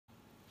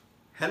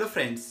Hello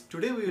friends,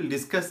 today we will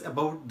discuss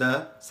about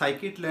the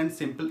scikit-learn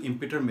simple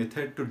imputer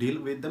method to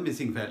deal with the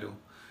missing value.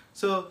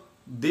 So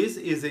this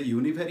is a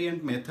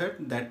univariate method.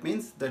 That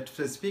means that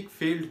specific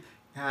field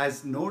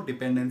has no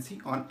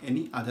dependency on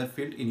any other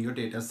field in your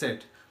data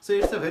set. So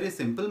it's a very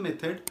simple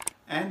method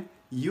and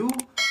you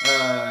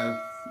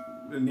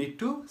need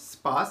to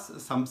pass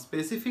some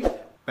specific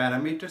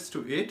parameters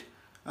to it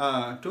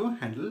to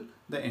handle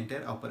the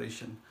entire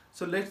operation.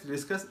 So let's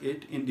discuss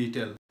it in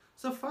detail.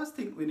 So first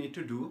thing we need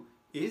to do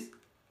is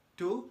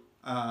to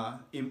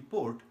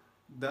import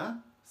the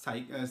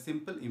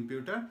simple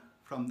imputer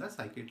from the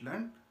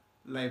scikit-learn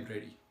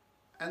library,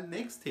 and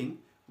next thing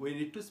we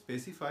need to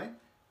specify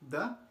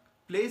the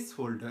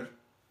placeholder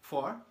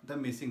for the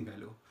missing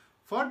value.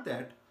 For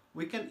that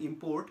we can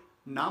import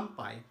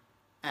numpy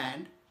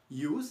and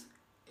use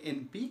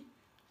np.nan,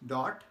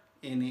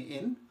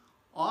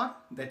 or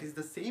that is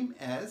the same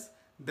as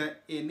the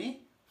na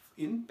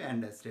in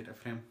pandas data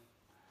frame.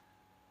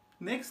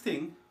 Next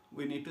thing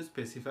we need to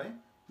specify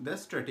the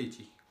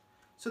strategy.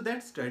 So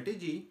that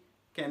strategy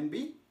can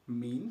be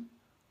mean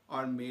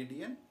or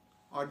median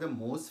or the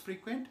most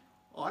frequent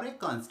or a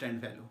constant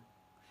value.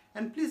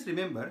 And please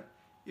remember,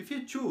 if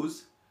you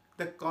choose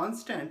the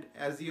constant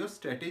as your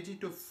strategy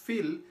to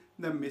fill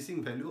the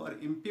missing value or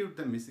impute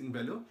the missing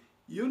value,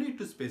 you need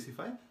to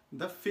specify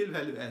the fill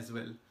value as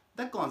well,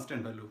 the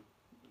constant value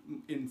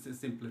in a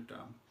simpler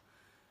term.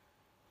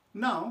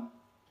 Now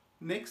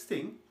next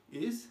thing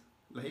is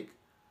like,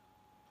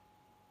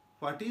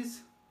 what is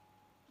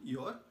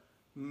your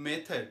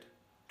method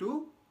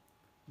to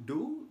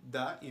do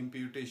the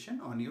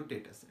imputation on your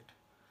dataset?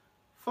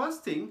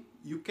 First thing,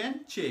 you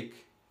can check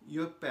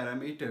your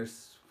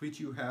parameters which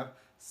you have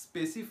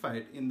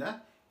specified in the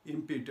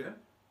imputer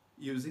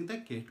using the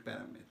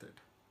getParam method.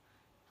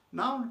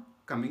 Now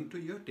coming to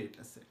your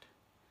dataset.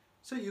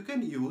 So you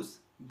can use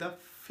the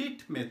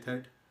fit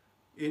method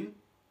in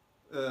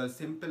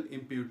simple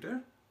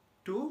imputer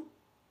to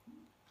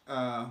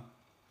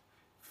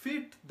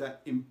fit the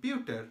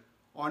imputer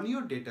on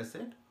your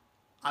dataset.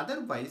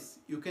 Otherwise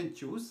you can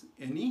choose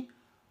any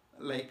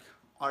like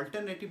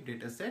alternative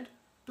dataset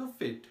to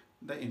fit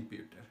the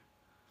imputer.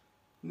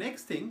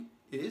 Next thing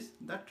is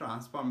the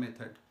transform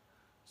method.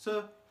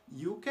 So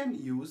you can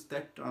use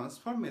that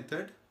transform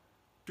method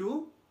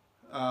to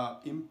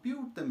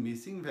impute the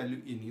missing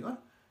value in your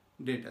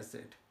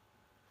dataset.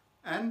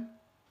 And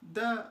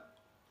the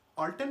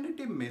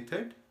alternative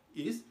method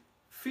is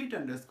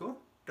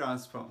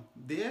fit_transform.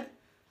 There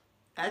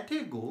at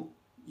a go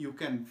you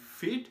can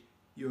fit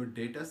your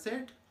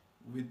dataset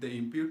with the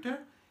imputer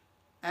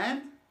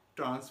and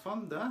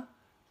transform the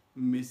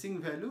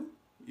missing value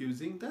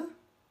using the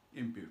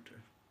imputer.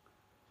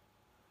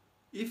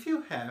 If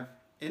you have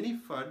any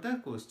further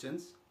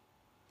questions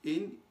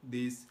in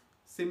this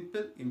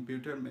simple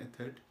imputer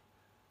method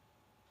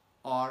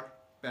or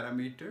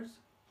parameters,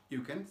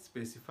 you can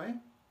specify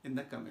in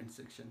the comment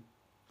section.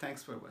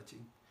 Thanks for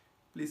watching.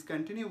 Please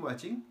continue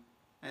watching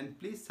and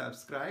please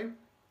subscribe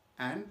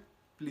and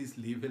please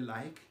leave a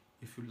like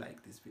if you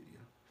like this video.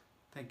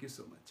 Thank you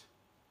so much.